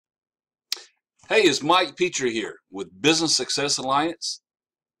Hey, it's Mike Petrie here with Business Success Alliance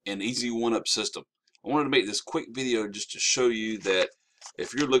and Easy One-Up System. I wanted to make this quick video just to show you that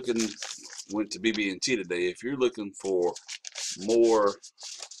if you're looking, went to BB&T today, if you're looking for more,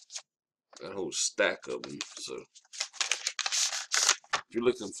 a whole stack of them, so if you're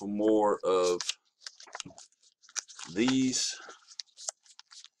looking for more of these,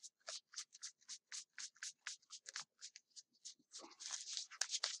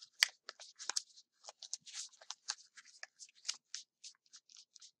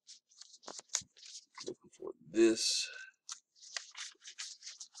 looking for this,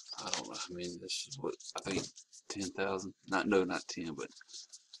 I don't know, I mean, this is what, I think 10,000, not 10, but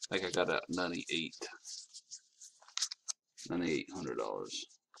I think I got out $9,800.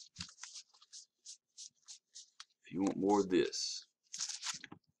 If you want more of this,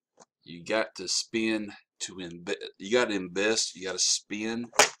 you got to spend to invest. You got to invest. You got to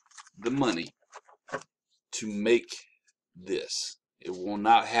spend the money to make this. It will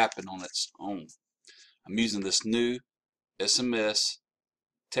not happen on its own. I'm using this new SMS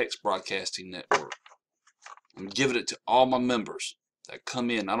text broadcasting network. I'm giving it to all my members that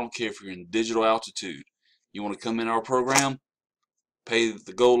come in. I don't care if you're in digital altitude. You want to come in our program, pay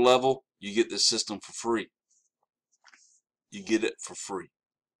the gold level, you get this system for free. You get it for free.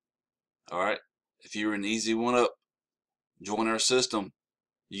 Alright? If you're an Easy One-Up, join our system.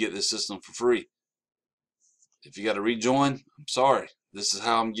 You get this system for free. If you got to rejoin, I'm sorry. This is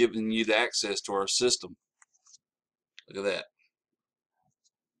how I'm giving you the access to our system. Look at that.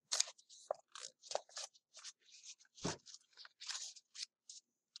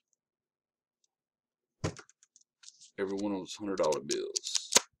 Every one of those $100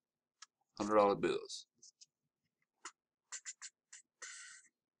 bills. $100 bills.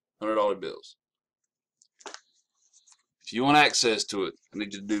 $100 bills. If you want access to it, I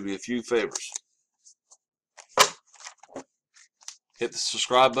need you to do me a few favors. Hit the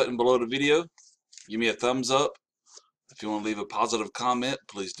subscribe button below the video. Give me a thumbs up. If you want to leave a positive comment,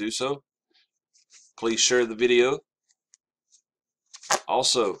 please do so. Please share the video.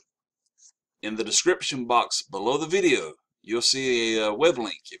 Also, in the description box below the video, you'll see a web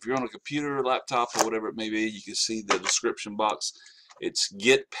link. If you're on a computer, laptop, or whatever it may be, you can see the description box. It's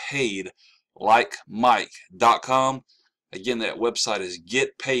getpaidlikemike.com. Again, that website is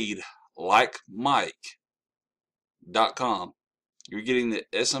getpaidlikemike.com. You're getting the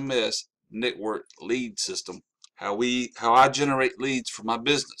SMS network lead system. How I generate leads for my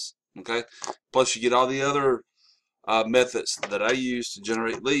business. Okay. Plus, you get all the other methods that I use to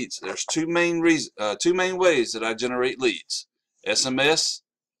generate leads. There's two main ways that I generate leads: SMS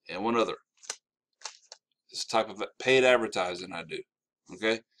and one other. This type of paid advertising I do.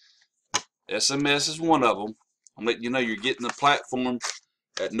 Okay. SMS is one of them. I'm letting you know you're getting the platform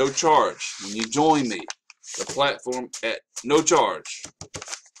at no charge when you join me. The platform at no charge.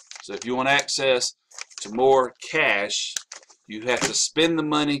 So if you want access to more cash, you have to spend the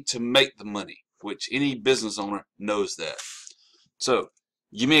money to make the money, which any business owner knows that. So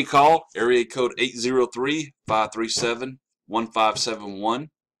give me a call, area code 803-537-1571.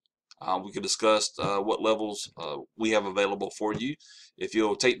 We can discuss what levels we have available for you. If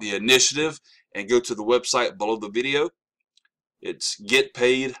you'll take the initiative and go to the website below the video, it's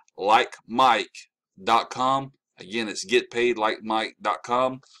getpaidlikemike.com. Again, it's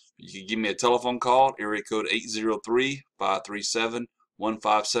getpaidlikemike.com. You can give me a telephone call, area code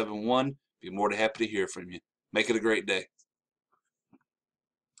 803-537-1571. Be more than happy to hear from you. Make it a great day.